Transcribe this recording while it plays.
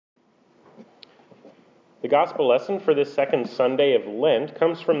The gospel lesson for this second Sunday of Lent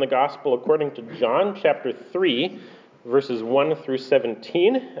comes from the gospel according to John chapter 3, verses 1 through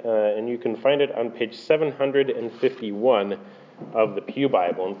 17, and you can find it on page 751 of the Pew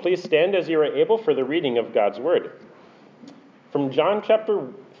Bible. And please stand as you are able for the reading of God's Word. From John chapter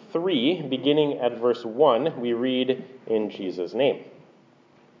 3, beginning at verse 1, we read in Jesus' name.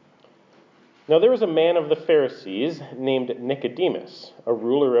 Now there was a man of the Pharisees named Nicodemus, a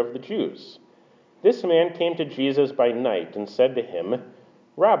ruler of the Jews. This man came to Jesus by night and said to him,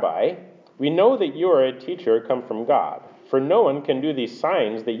 "Rabbi, we know that you are a teacher come from God, for no one can do these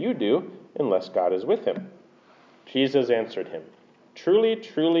signs that you do unless God is with him." Jesus answered him, "Truly,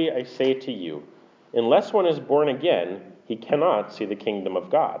 truly, I say to you, unless one is born again, he cannot see the kingdom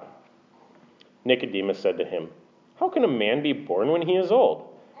of God." Nicodemus said to him, "How can a man be born when he is old?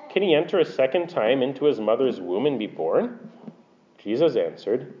 Can he enter a second time into his mother's womb and be born?" Jesus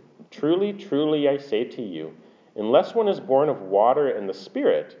answered, "Truly, truly, I say to you, unless one is born of water and the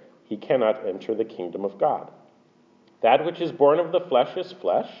Spirit, he cannot enter the kingdom of God. That which is born of the flesh is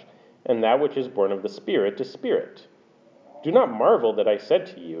flesh, and that which is born of the Spirit is spirit. Do not marvel that I said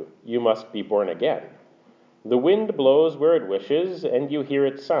to you, you must be born again. The wind blows where it wishes, and you hear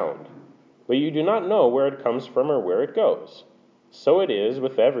its sound, but you do not know where it comes from or where it goes. So it is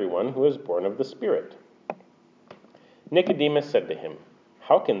with everyone who is born of the Spirit." Nicodemus said to him,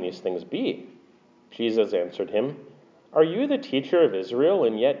 "How can these things be?" Jesus answered him, "Are you the teacher of Israel,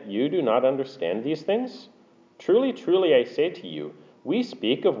 and yet you do not understand these things? Truly, truly, I say to you, we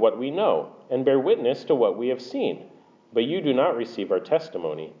speak of what we know, and bear witness to what we have seen, but you do not receive our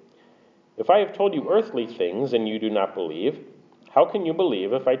testimony. If I have told you earthly things, and you do not believe, how can you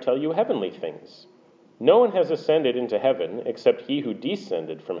believe if I tell you heavenly things? No one has ascended into heaven except he who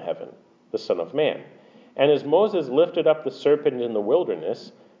descended from heaven, the Son of Man. And as Moses lifted up the serpent in the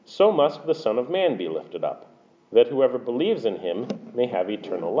wilderness, so must the Son of Man be lifted up, that whoever believes in him may have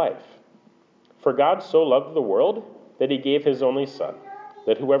eternal life. For God so loved the world that he gave his only Son,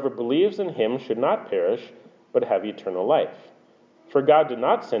 that whoever believes in him should not perish, but have eternal life. For God did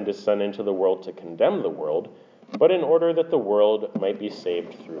not send his Son into the world to condemn the world, but in order that the world might be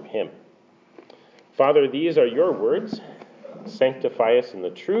saved through him. Father, these are your words. Sanctify us in the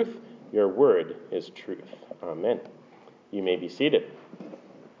truth. Your word is truth. Amen. You may be seated.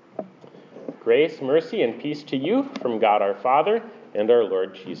 Grace, mercy, and peace to you from God our Father and our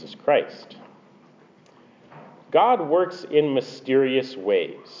Lord Jesus Christ. God works in mysterious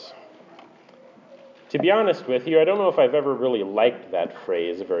ways. To be honest with you, I don't know if I've ever really liked that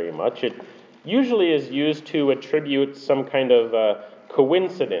phrase very much. It usually is used to attribute some kind of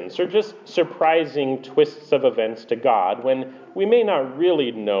coincidence or just surprising twists of events to God when we may not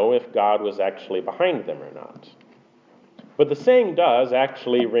really know if God was actually behind them or not. But the saying does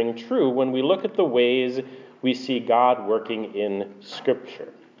actually ring true when we look at the ways we see God working in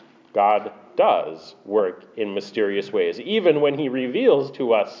Scripture. God does work in mysterious ways. Even when he reveals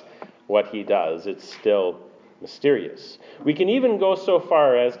to us what he does, it's still mysterious. We can even go so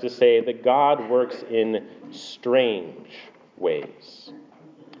far as to say that God works in strange ways.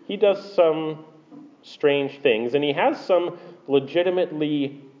 He does some strange things, and he has some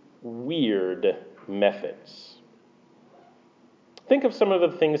legitimately weird methods. Think of some of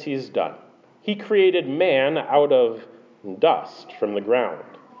the things he's done. He created man out of dust from the ground.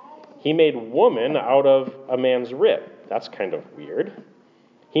 He made woman out of a man's rib. That's kind of weird.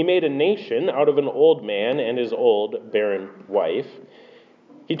 He made a nation out of an old man and his old barren wife.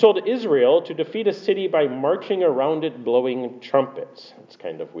 He told Israel to defeat a city by marching around it blowing trumpets. That's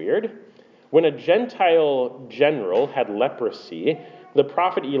kind of weird. When a Gentile general had leprosy, the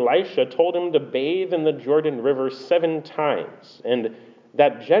prophet Elisha told him to bathe in the Jordan River 7 times. And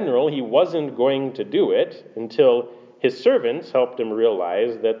that general, he wasn't going to do it until his servants helped him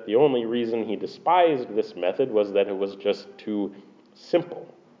realize that the only reason he despised this method was that it was just too simple.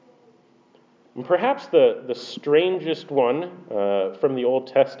 And perhaps the strangest one, from the Old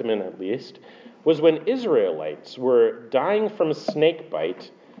Testament at least, was when Israelites were dying from snake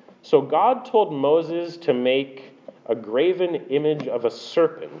bite. So God told Moses to make a graven image of a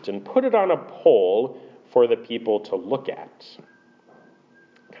serpent and put it on a pole for the people to look at.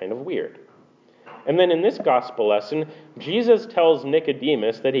 Kind of weird. And then in this gospel lesson, Jesus tells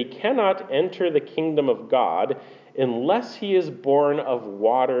Nicodemus that he cannot enter the kingdom of God unless he is born of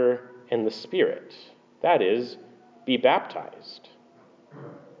water and the Spirit. That is, be baptized.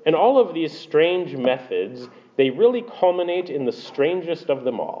 And all of these strange methods, they really culminate in the strangest of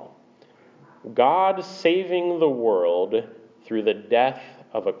them all. God saving the world through the death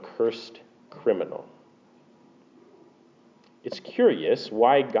of a cursed criminal. It's curious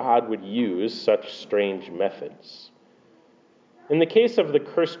why God would use such strange methods. In the case of the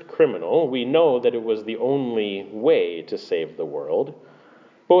cursed criminal, we know that it was the only way to save the world.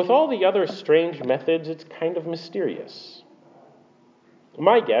 But with all the other strange methods, it's kind of mysterious.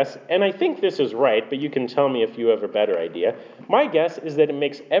 My guess, and I think this is right, but you can tell me if you have a better idea, my guess is that it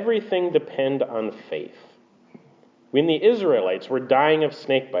makes everything depend on faith. When the Israelites were dying of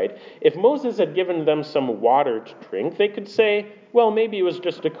snakebite, if Moses had given them some water to drink, they could say, well, maybe it was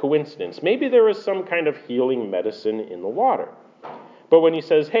just a coincidence. Maybe there was some kind of healing medicine in the water. But when he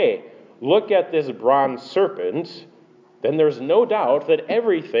says, hey, look at this bronze serpent, then there's no doubt that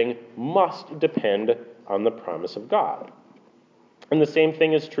everything must depend on the promise of God. And the same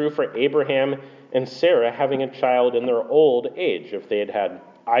thing is true for Abraham and Sarah having a child in their old age. If they had had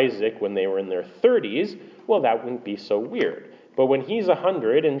Isaac when they were in their 30s, well, that wouldn't be so weird. But when he's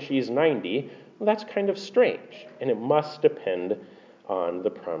 100 and she's 90, well, that's kind of strange. And it must depend on the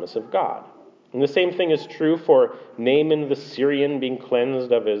promise of God. And the same thing is true for Naaman the Syrian being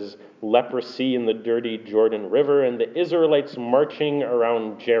cleansed of his leprosy in the dirty Jordan River, and the Israelites marching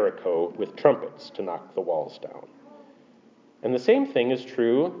around Jericho with trumpets to knock the walls down. And the same thing is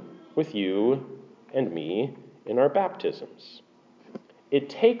true with you and me in our baptisms. It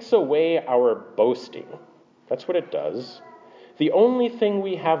takes away our boasting. That's what it does. The only thing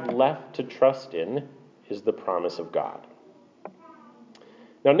we have left to trust in is the promise of God.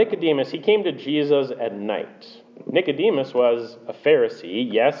 Now, Nicodemus, he came to Jesus at night. Nicodemus was a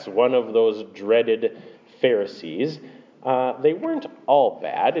Pharisee, yes, one of those dreaded Pharisees. They weren't all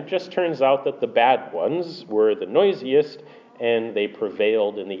bad. It just turns out that the bad ones were the noisiest, and they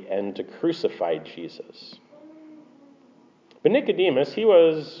prevailed in the end to crucify Jesus. But Nicodemus, he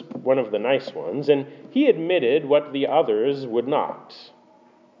was one of the nice ones, and he admitted what the others would not.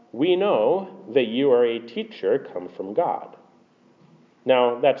 We know that you are a teacher come from God.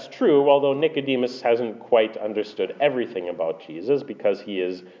 Now, that's true, although Nicodemus hasn't quite understood everything about Jesus because he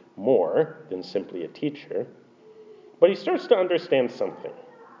is more than simply a teacher. But he starts to understand something.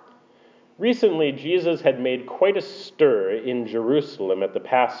 Recently, Jesus had made quite a stir in Jerusalem at the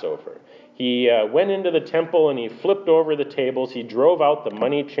Passover. He went into the temple and he flipped over the tables. He drove out the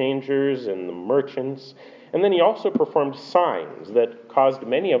money changers and the merchants. And then he also performed signs that caused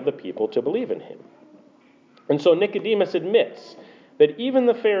many of the people to believe in him. And so Nicodemus admits that even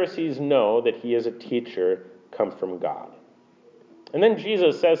the Pharisees know that he is a teacher come from God. And then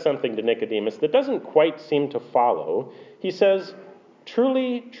Jesus says something to Nicodemus that doesn't quite seem to follow. He says,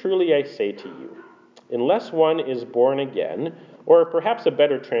 "Truly, truly I say to you, unless one is born again," or perhaps a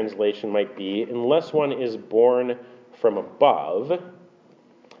better translation might be, "unless one is born from above,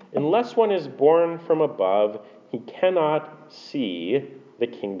 unless one is born from above, he cannot see the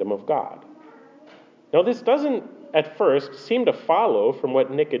kingdom of God." Now this doesn't at first seem to follow from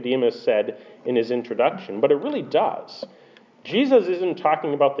what Nicodemus said in his introduction, but it really does. Jesus isn't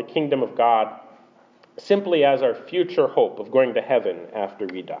talking about the kingdom of God simply as our future hope of going to heaven after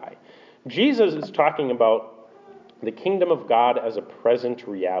we die. Jesus is talking about the kingdom of God as a present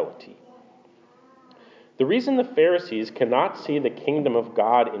reality. The reason the Pharisees cannot see the kingdom of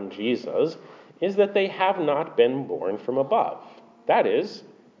God in Jesus is that they have not been born from above. That is,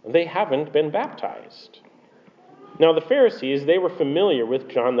 they haven't been baptized. Now, the Pharisees, they were familiar with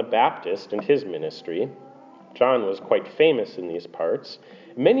John the Baptist and his ministry. John was quite famous in these parts.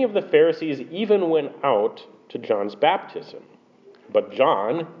 Many of the Pharisees even went out to John's baptism. But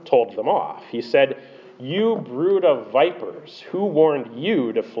John told them off. He said, "You brood of vipers, who warned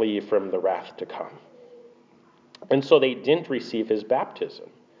you to flee from the wrath to come?" And so they didn't receive his baptism.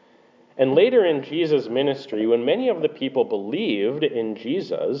 And later in Jesus' ministry, when many of the people believed in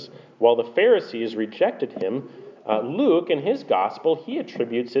Jesus, while the Pharisees rejected him, Luke, in his gospel, he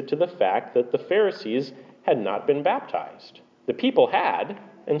attributes it to the fact that the Pharisees had not been baptized. The people had,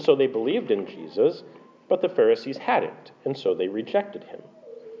 and so they believed in Jesus, but the Pharisees hadn't, and so they rejected him.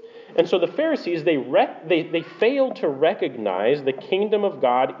 And so the Pharisees, they failed to recognize the kingdom of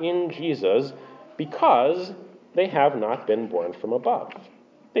God in Jesus because they have not been born from above.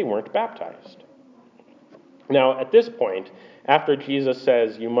 They weren't baptized. Now, at this point, after Jesus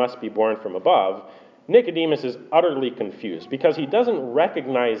says, "You must be born from above," Nicodemus is utterly confused because he doesn't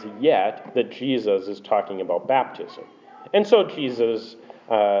recognize yet that Jesus is talking about baptism. And so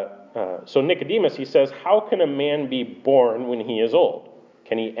Nicodemus, he says, "How can a man be born when he is old?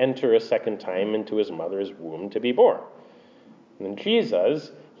 Can he enter a second time into his mother's womb to be born?" And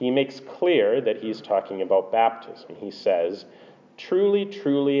Jesus, he makes clear that he's talking about baptism. He says, "Truly,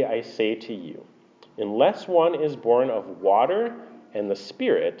 truly, I say to you, unless one is born of water and the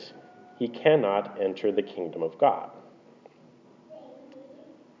Spirit, he cannot enter the kingdom of God."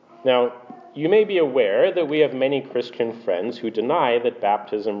 Now, you may be aware that we have many Christian friends who deny that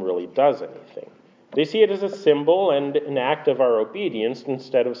baptism really does anything. They see it as a symbol and an act of our obedience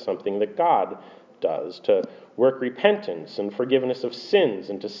instead of something that God does to work repentance and forgiveness of sins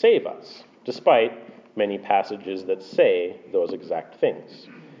and to save us, despite many passages that say those exact things.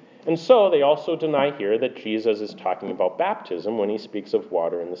 And so they also deny here that Jesus is talking about baptism when he speaks of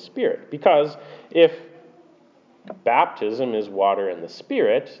water and the Spirit. Because if baptism is water and the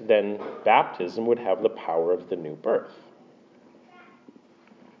Spirit, then baptism would have the power of the new birth.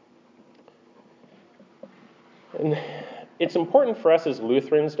 And it's important for us as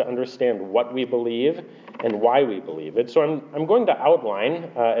Lutherans to understand what we believe and why we believe it. So I'm going to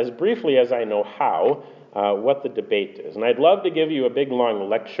outline, as briefly as I know how, what the debate is. And I'd love to give you a big, long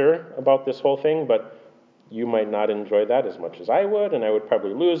lecture about this whole thing, but you might not enjoy that as much as I would, and I would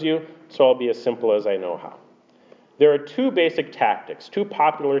probably lose you, so I'll be as simple as I know how. There are two basic tactics, two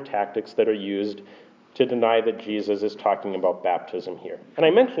popular tactics that are used to deny that Jesus is talking about baptism here. And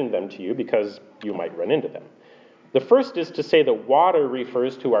I mentioned them to you because you might run into them. The first is to say that water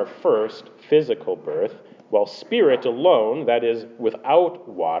refers to our first physical birth, while Spirit alone, that is, without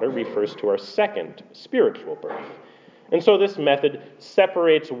water, refers to our second spiritual birth. And so this method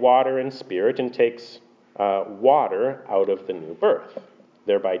separates water and Spirit and takes water out of the new birth,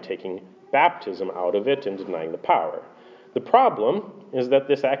 thereby taking baptism out of it and denying the power. The problem is that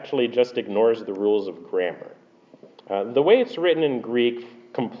this actually just ignores the rules of grammar. The way it's written in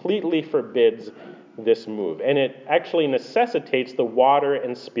Greek completely forbids this move, and it actually necessitates the water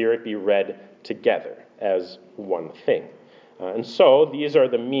and Spirit be read together as one thing. And so these are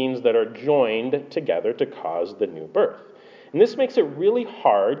the means that are joined together to cause the new birth. And this makes it really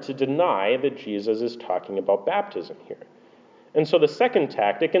hard to deny that Jesus is talking about baptism here. And so the second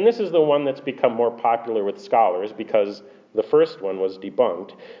tactic, and this is the one that's become more popular with scholars because the first one was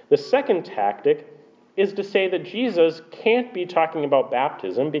debunked, the second tactic is to say that Jesus can't be talking about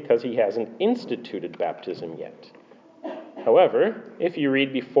baptism because he hasn't instituted baptism yet. However, if you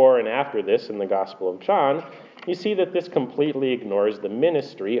read before and after this in the Gospel of John, you see that this completely ignores the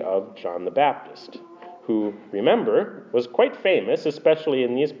ministry of John the Baptist, who, remember, was quite famous, especially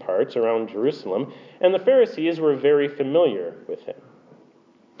in these parts around Jerusalem, and the Pharisees were very familiar with him.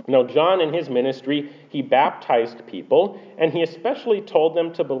 Now, John, in his ministry, he baptized people, and he especially told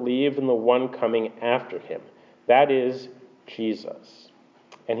them to believe in the one coming after him. That is, Jesus.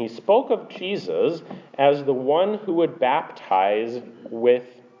 And he spoke of Jesus as the one who would baptize with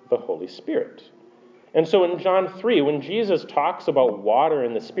the Holy Spirit. And so in John 3, when Jesus talks about water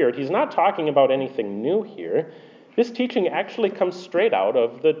and the Spirit, he's not talking about anything new here. This teaching actually comes straight out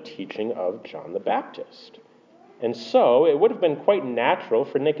of the teaching of John the Baptist. And so it would have been quite natural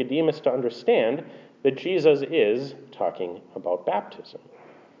for Nicodemus to understand that Jesus is talking about baptism.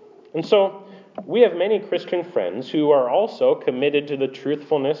 And so we have many Christian friends who are also committed to the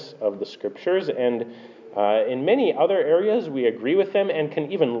truthfulness of the Scriptures, and in many other areas we agree with them and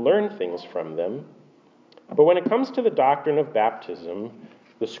can even learn things from them. But when it comes to the doctrine of baptism,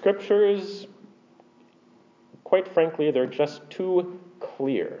 the Scriptures, quite frankly, they're just too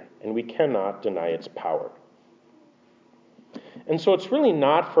clear, and we cannot deny its power. And so it's really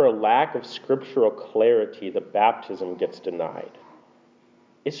not for a lack of scriptural clarity that baptism gets denied.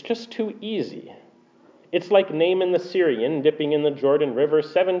 It's just too easy. It's like Naaman the Syrian dipping in the Jordan River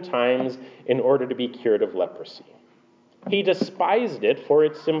 7 times in order to be cured of leprosy. He despised it for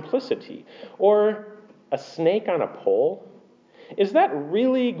its simplicity. Or a snake on a pole? Is that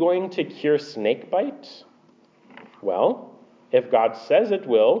really going to cure snake bite? Well, if God says it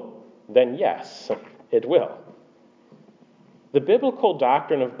will, then yes, it will. The biblical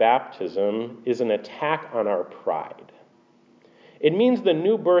doctrine of baptism is an attack on our pride. It means the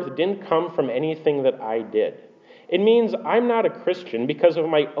new birth didn't come from anything that I did. It means I'm not a Christian because of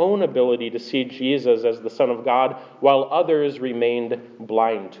my own ability to see Jesus as the Son of God while others remained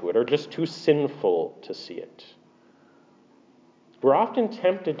blind to it or just too sinful to see it. We're often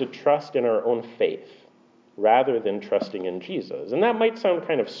tempted to trust in our own faith rather than trusting in Jesus. And that might sound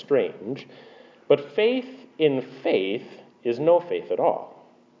kind of strange, but faith in faith is no faith at all.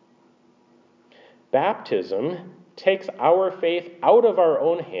 Baptism takes our faith out of our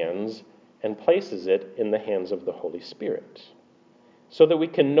own hands and places it in the hands of the Holy Spirit, so that we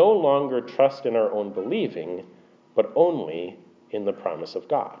can no longer trust in our own believing, but only in the promise of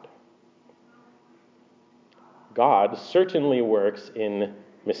God. God certainly works in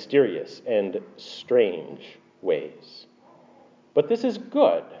mysterious and strange ways. But this is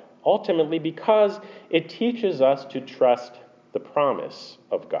good, ultimately, because it teaches us to trust the promise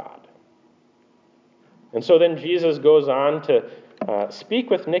of God. And so then Jesus goes on to speak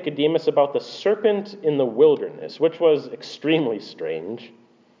with Nicodemus about the serpent in the wilderness, which was extremely strange.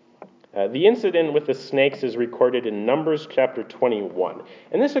 The incident with the snakes is recorded in Numbers chapter 21,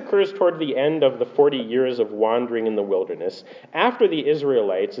 and this occurs toward the end of the 40 years of wandering in the wilderness, after the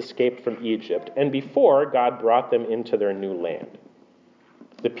Israelites escaped from Egypt, and before God brought them into their new land.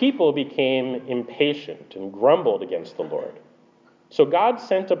 The people became impatient and grumbled against the Lord. So God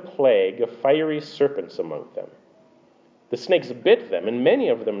sent a plague of fiery serpents among them. The snakes bit them, and many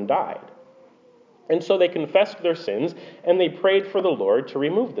of them died. And so they confessed their sins, and they prayed for the Lord to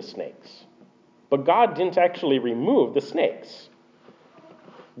remove the snakes. But God didn't actually remove the snakes.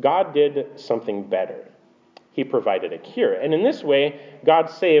 God did something better. He provided a cure. And in this way, God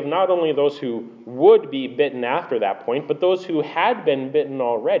saved not only those who would be bitten after that point, but those who had been bitten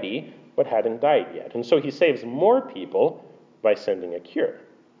already, but hadn't died yet. And so he saves more people by sending a cure.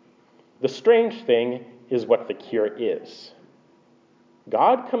 The strange thing is what the cure is.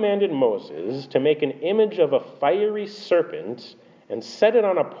 God commanded Moses to make an image of a fiery serpent and set it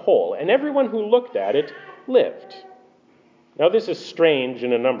on a pole, and everyone who looked at it lived. Now, this is strange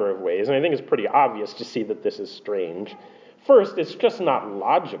in a number of ways, and I think it's pretty obvious to see that this is strange. First, it's just not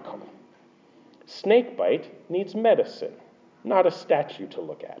logical. Snakebite needs medicine, not a statue to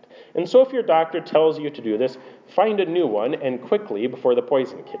look at. And so if your doctor tells you to do this, find a new one, and quickly before the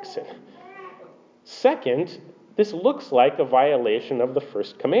poison kicks in. Second, this looks like a violation of the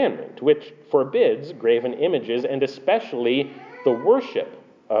first commandment, which forbids graven images, and especially the worship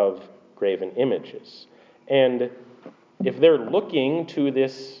of graven images. And if they're looking to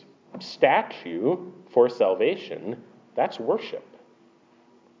this statue for salvation, that's worship.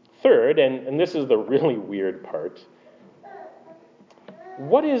 Third, and this is the really weird part,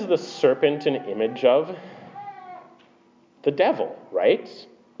 what is the serpent an image of? The devil, right?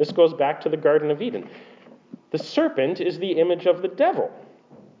 This goes back to the Garden of Eden. The serpent is the image of the devil.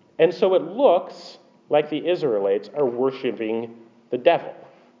 And so it looks like the Israelites are worshiping the devil.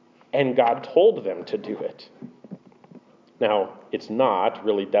 And God told them to do it. Now, it's not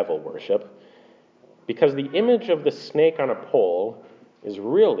really devil worship, because the image of the snake on a pole is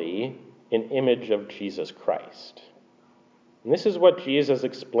really an image of Jesus Christ. And this is what Jesus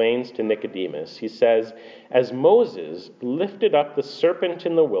explains to Nicodemus. He says, "As Moses lifted up the serpent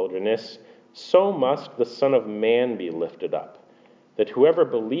in the wilderness, so must the Son of Man be lifted up, that whoever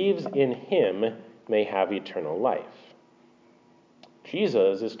believes in him may have eternal life."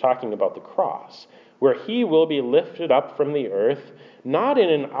 Jesus is talking about the cross, where he will be lifted up from the earth, not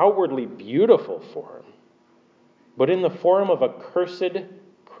in an outwardly beautiful form, but in the form of a cursed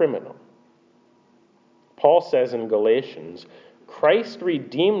criminal. Paul says in Galatians, "Christ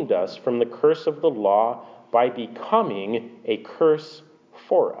redeemed us from the curse of the law by becoming a curse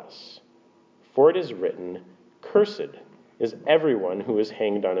for us. For it is written, 'Cursed is everyone who is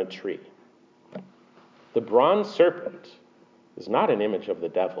hanged on a tree.'" The bronze serpent is not an image of the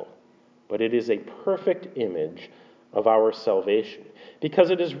devil, but it is a perfect image of our salvation,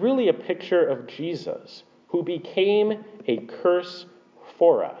 because it is really a picture of Jesus, who became a curse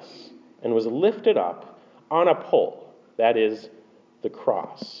for us and was lifted up on a pole, that is, the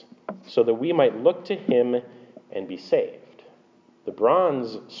cross, so that we might look to him and be saved. The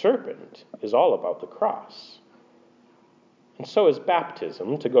bronze serpent is all about the cross. And so is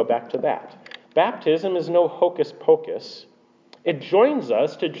baptism, to go back to that. Baptism is no hocus pocus. It joins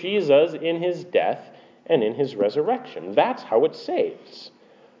us to Jesus in his death and in his resurrection. That's how it saves.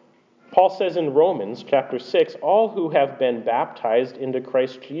 Paul says in Romans chapter 6, all who have been baptized into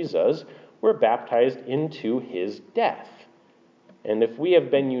Christ Jesus were baptized into his death. And if we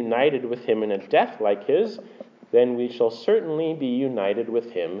have been united with him in a death like his, then we shall certainly be united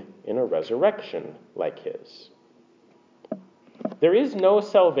with him in a resurrection like his. There is no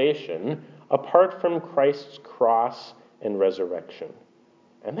salvation apart from Christ's cross and resurrection.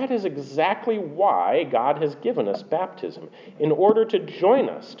 And that is exactly why God has given us baptism, in order to join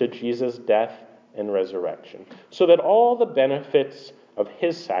us to Jesus' death and resurrection, so that all the benefits of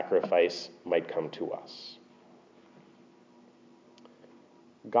his sacrifice might come to us.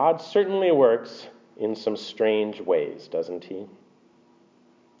 God certainly works in some strange ways, doesn't he?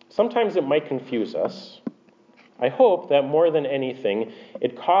 Sometimes it might confuse us. I hope that more than anything,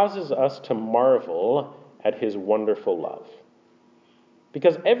 it causes us to marvel at his wonderful love.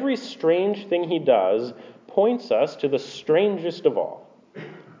 Because every strange thing he does points us to the strangest of all,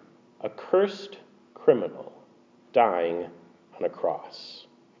 a cursed criminal dying on a cross.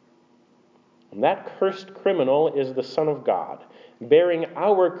 And that cursed criminal is the Son of God, bearing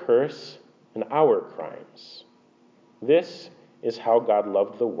our curse and our crimes. This is how God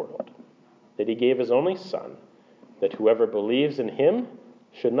loved the world, that he gave his only Son, that whoever believes in him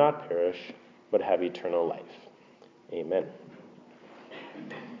should not perish, but have eternal life. Amen.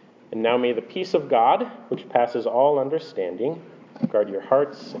 And now may the peace of God, which passes all understanding, guard your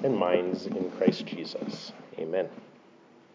hearts and minds in Christ Jesus. Amen.